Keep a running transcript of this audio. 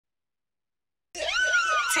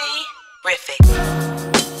Terrific.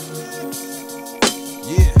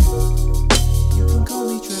 Yeah. You can call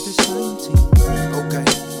me Travis 19. Okay.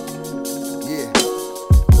 Yeah.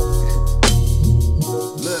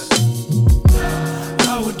 Look.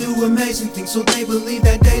 I will do amazing things so they believe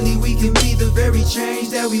that daily we can be the very change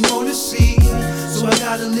that we want to see. So I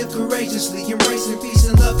gotta live courageously, embracing peace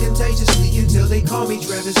and love contagiously until they call me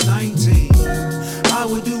Travis 19. I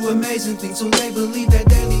will do amazing things so they believe that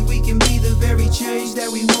daily we can be the very change that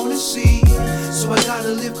we want to see. So I gotta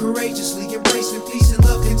live courageously, embracing peace and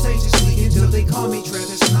love contagiously until they call me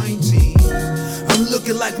Travis 19. I'm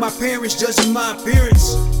looking like my parents, judging my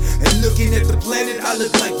appearance. And looking at the planet, I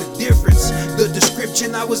look like the difference. The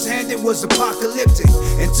description I was handed was apocalyptic.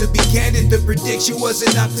 And to be candid, the prediction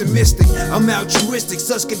wasn't optimistic. I'm altruistic,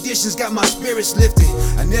 such conditions got my spirits lifted.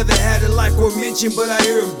 I never had a like or mention, but I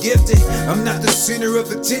hear I'm gifted. I'm not the center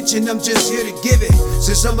of attention, I'm just here to give it.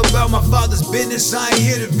 Since I'm about my father's business, I ain't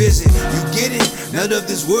here to visit. You get it? Not of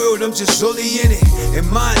this world, I'm just solely in it. And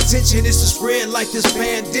my intention is to spread like this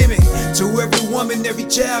pandemic to every woman, every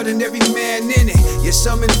child, and every man in it. Yes,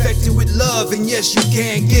 I'm infected with love, and yes, you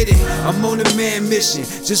can get it. I'm on a man mission,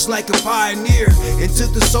 just like a pioneer, into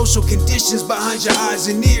the social conditions behind your eyes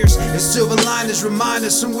and ears. And silver liners remind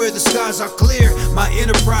us somewhere the skies are clear. My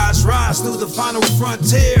enterprise rise through the final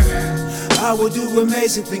frontier. I will do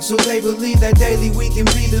amazing things so they believe that daily we can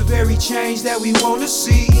be the very change that we want to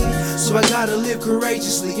see. So I gotta live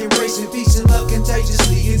courageously, embracing peace and love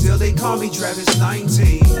contagiously until they call me Travis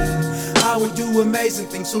 19. I will do amazing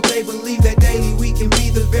things so they believe that daily we can be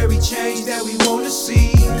the very change that we want to see.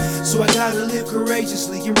 So I gotta live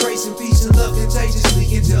courageously, embracing peace and love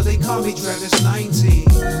contagiously until they call me Travis 19.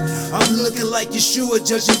 I'm looking like Yeshua,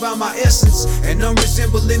 judging by my essence, and I'm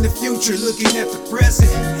resembling the future, looking at the present.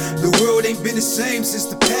 The world ain't been the same since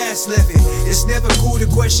the past left it. It's never cool to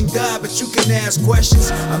question God, but you can ask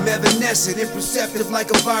questions. I'm evanescent, imperceptive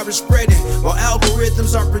like a virus spreading, while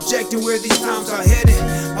algorithms are projecting where these times are headed.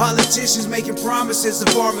 Politicians making promises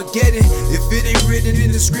of Armageddon. If it ain't written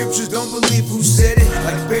in the scriptures, don't believe who said it.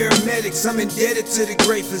 Like paramedics, I'm indebted to the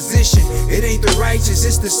great physician. It ain't the righteous,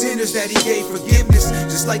 it's the sinners that he gave forgiveness.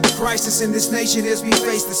 Just like the crisis in this nation as we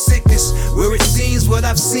face the sickness, where it seems what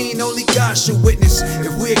I've seen only God should witness.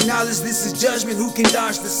 If we acknowledge this is judgment, who can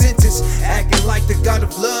dodge the sentence? Acting like the God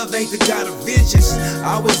of love ain't the God of vengeance.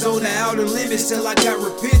 I was on the outer limits till I got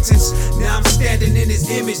repentance. Now I'm standing in his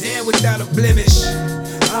image and without a blemish.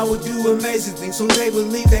 I will do amazing things so they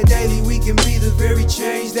believe that daily we can be the very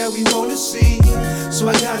change that we want to see. So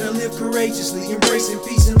I gotta live courageously, embracing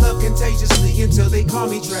peace and love contagiously until they call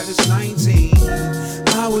me Travis 19.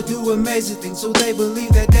 I will do amazing things so they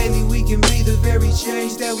believe that daily we can be the very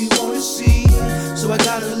change that we want to see. So I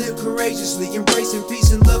gotta live courageously, embracing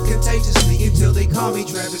peace and love contagiously until they call me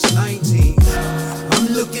Travis 19. I'm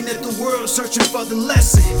looking at the world, searching for the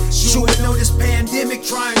lesson. Sure know this pandemic,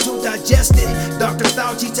 trying to digest it. Dr.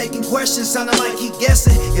 Fauci taking questions, sounding like he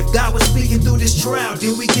guessing. If God was speaking through this trial,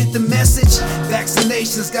 did we get the message?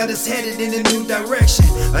 Vaccinations got us headed in a new direction.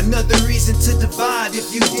 Another reason to divide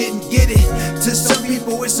if you didn't get it. To some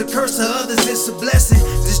people it's a curse, to others it's a blessing.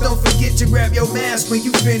 Just don't forget to grab your mask when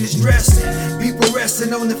you finish dressing. People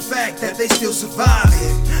resting on the fact that they still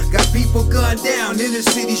surviving. Got people gunned down, inner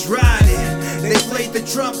cities riding. They played the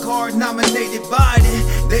Trump card, nominated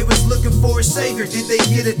Biden. They was looking for a savior, did they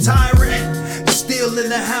get a tyrant? Still in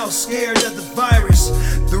the house, scared of the virus.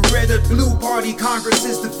 The red or blue party, Congress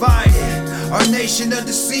is divided. Our nation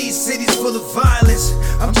under siege, cities full of violence.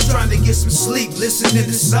 I'm just trying to get some sleep, listening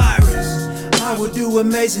to sirens. I will do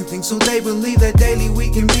amazing things so they believe that daily we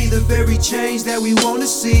can be the very change that we want to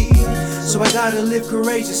see. So I gotta live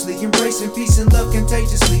courageously, embracing peace and love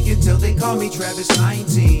contagiously until they call me Travis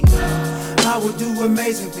 19. I will do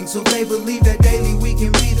amazing things so they believe that daily we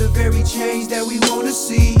can be the very change that we want to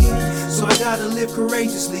see. So I gotta live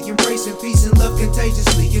courageously, embracing peace and love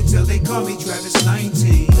contagiously until they call me Travis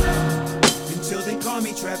 19. Until they call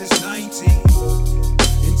me Travis 19.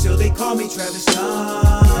 Until they call me Travis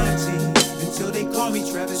 19. Until they call me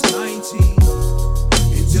Travis 19.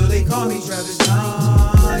 Until they call me Travis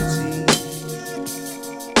 19.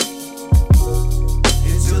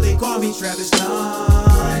 Until they call me Travis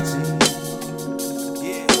 19.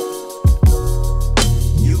 Yeah.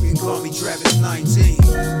 You can call me Travis 19.